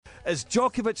Is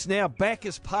Djokovic now back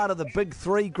as part of the big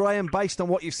three, Graham, based on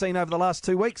what you've seen over the last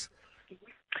 2 weeks?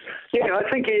 Yeah, I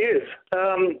think he is.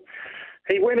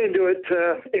 He went into it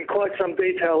in quite some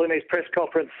detail in his press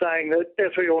conference, saying that,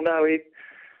 as we all know,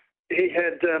 he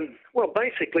had,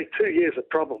 basically 2 years of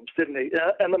problems, didn't he?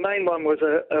 And the main one was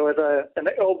an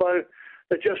elbow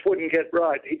that just wouldn't get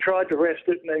right. He tried to rest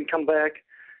it and then come back,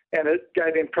 and it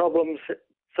gave him problems.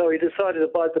 So he decided to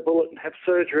bite the bullet and have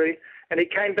surgery. And he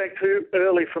came back too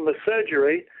early from the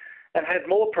surgery and had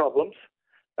more problems.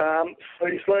 So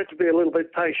he's learned to be a little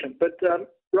bit patient. But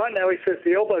right now he says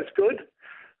the elbow's good.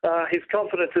 His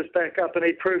confidence is back up, and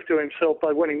he proved to himself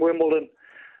by winning Wimbledon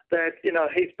that,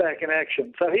 he's back in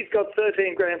action. So he's got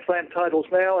 13 Grand Slam titles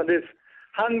now and is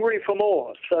hungry for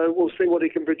more. So we'll see what he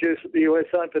can produce at the US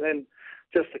Open in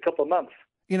just a couple of months.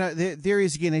 There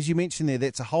is, again, as you mentioned there,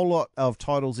 that's a whole lot of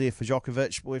titles there for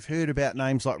Djokovic. We've heard about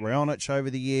names like Raonic over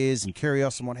the years and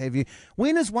Kyrgios and what have you.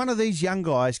 When is one of these young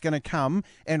guys going to come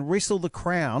and wrestle the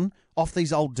crown off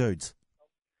these old dudes?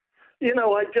 I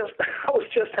was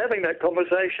just having that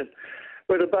conversation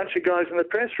with a bunch of guys in the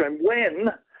press room. When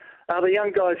are the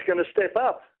young guys going to step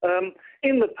up?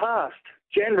 In the past,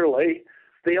 generally,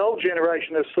 the old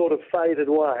generation has sort of faded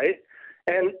away.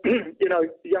 And,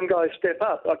 young guys step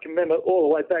up. I can remember all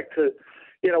the way back to,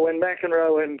 when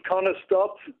McEnroe and Connor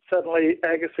stopped, suddenly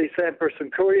Agassi, Sampras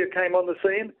and Courier came on the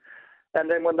scene. And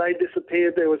then when they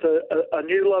disappeared, there was a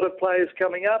new lot of players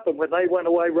coming up. And when they went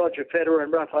away, Roger Federer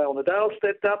and Rafael Nadal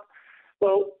stepped up.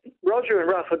 Well, Roger and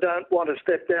Rafa don't want to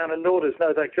step down, and nor does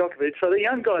Novak Djokovic. So the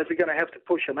young guys are going to have to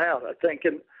push them out, I think.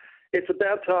 And it's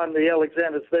about time the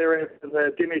Alexander Zverev and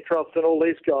the Dimitrovs and all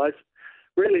these guys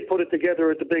really put it together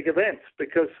at the big events,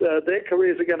 because their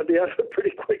careers are going to be over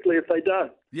pretty quickly if they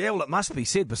don't. Yeah, well, it must be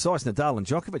said, besides Nadal and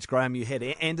Djokovic, Graham, you had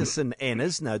Anderson and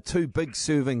Isner, two big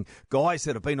serving guys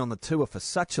that have been on the tour for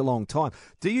such a long time.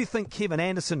 Do you think Kevin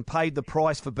Anderson paid the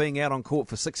price for being out on court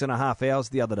for 6.5 hours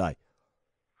the other day?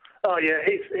 Oh, yeah,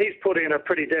 he's put in a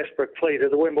pretty desperate plea to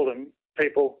the Wimbledon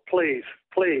people. Please,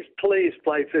 please, please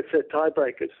play fifth-set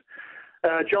tiebreakers.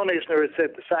 John Isner has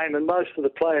said the same, and most of the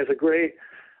players agree.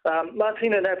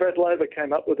 Martina Navratilova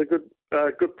came up with a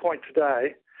good point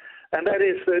today, and that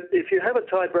is that if you have a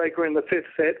tiebreaker in the fifth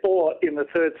set or in the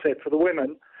third set for the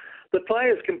women, the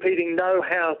players competing know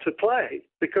how to play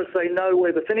because they know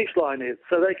where the finish line is,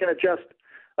 so they can adjust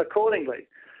accordingly.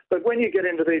 But when you get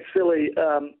into these silly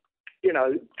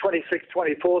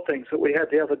 26-24 things that we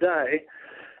had the other day,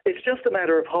 it's just a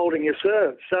matter of holding your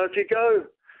serve. So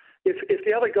if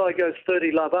the other guy goes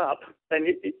 30 love up and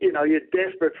you're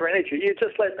desperate for energy, you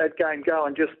just let that game go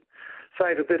and just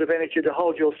save a bit of energy to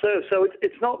hold your serve. So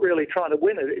it's not really trying to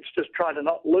win it, it's just trying to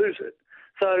not lose it.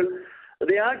 So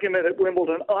the argument at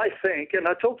Wimbledon, I think, and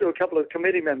I talked to a couple of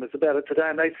committee members about it today,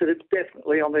 and they said it's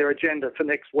definitely on their agenda for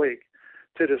next week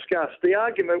to discuss. The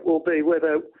argument will be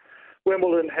whether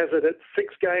Wimbledon has it at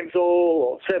 6 games all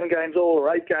or 7 games all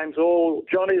or 8 games all.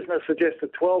 John Isner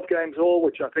suggested 12 games all,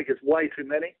 which I think is way too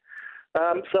many.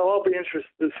 So I'll be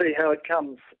interested to see how it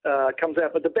comes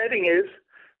out. But the betting is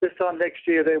this time next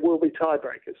year there will be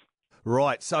tiebreakers.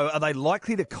 Right. So are they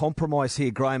likely to compromise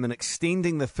here, Graham, and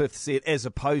extending the fifth set as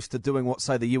opposed to doing what,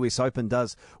 say, the US Open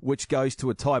does, which goes to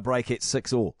a tiebreak at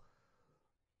 6 all?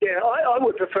 Yeah, I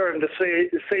would prefer them to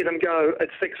see them go at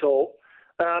 6 all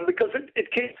because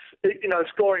it keeps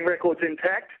scoring records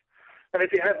intact. And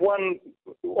if you have one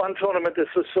tournament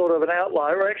that's a sort of an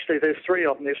outlier, or actually there's 3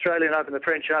 of them, the Australian Open, the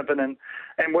French Open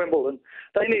and Wimbledon,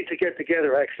 they need to get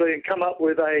together actually and come up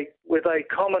with a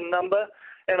common number.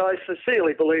 And I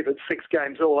sincerely believe it's 6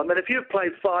 games all. I mean, if you've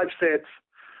played 5 sets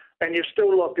and you're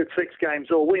still locked at 6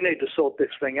 games all, we need to sort this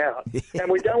thing out.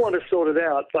 And we don't want to sort it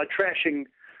out by trashing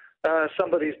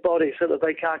somebody's body so that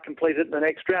they can't complete it in the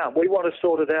next round. We want to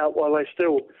sort it out while they're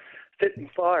still fit and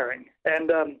firing. And,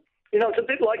 it's a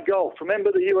bit like golf.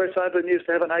 Remember the US Open used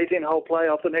to have an 18-hole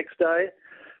playoff the next day,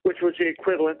 which was the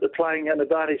equivalent to playing an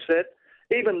advantage set.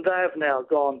 Even they've now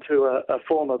gone to a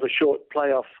form of a short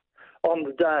playoff on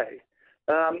the day.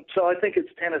 So I think it's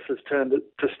tennis's turn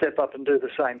to step up and do the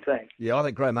same thing. Yeah, I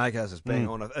think Graham Akers is bang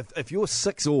on. If you're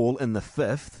 6 all in the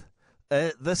fifth,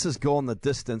 this has gone the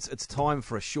distance. It's time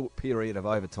for a short period of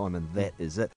overtime, and that is it.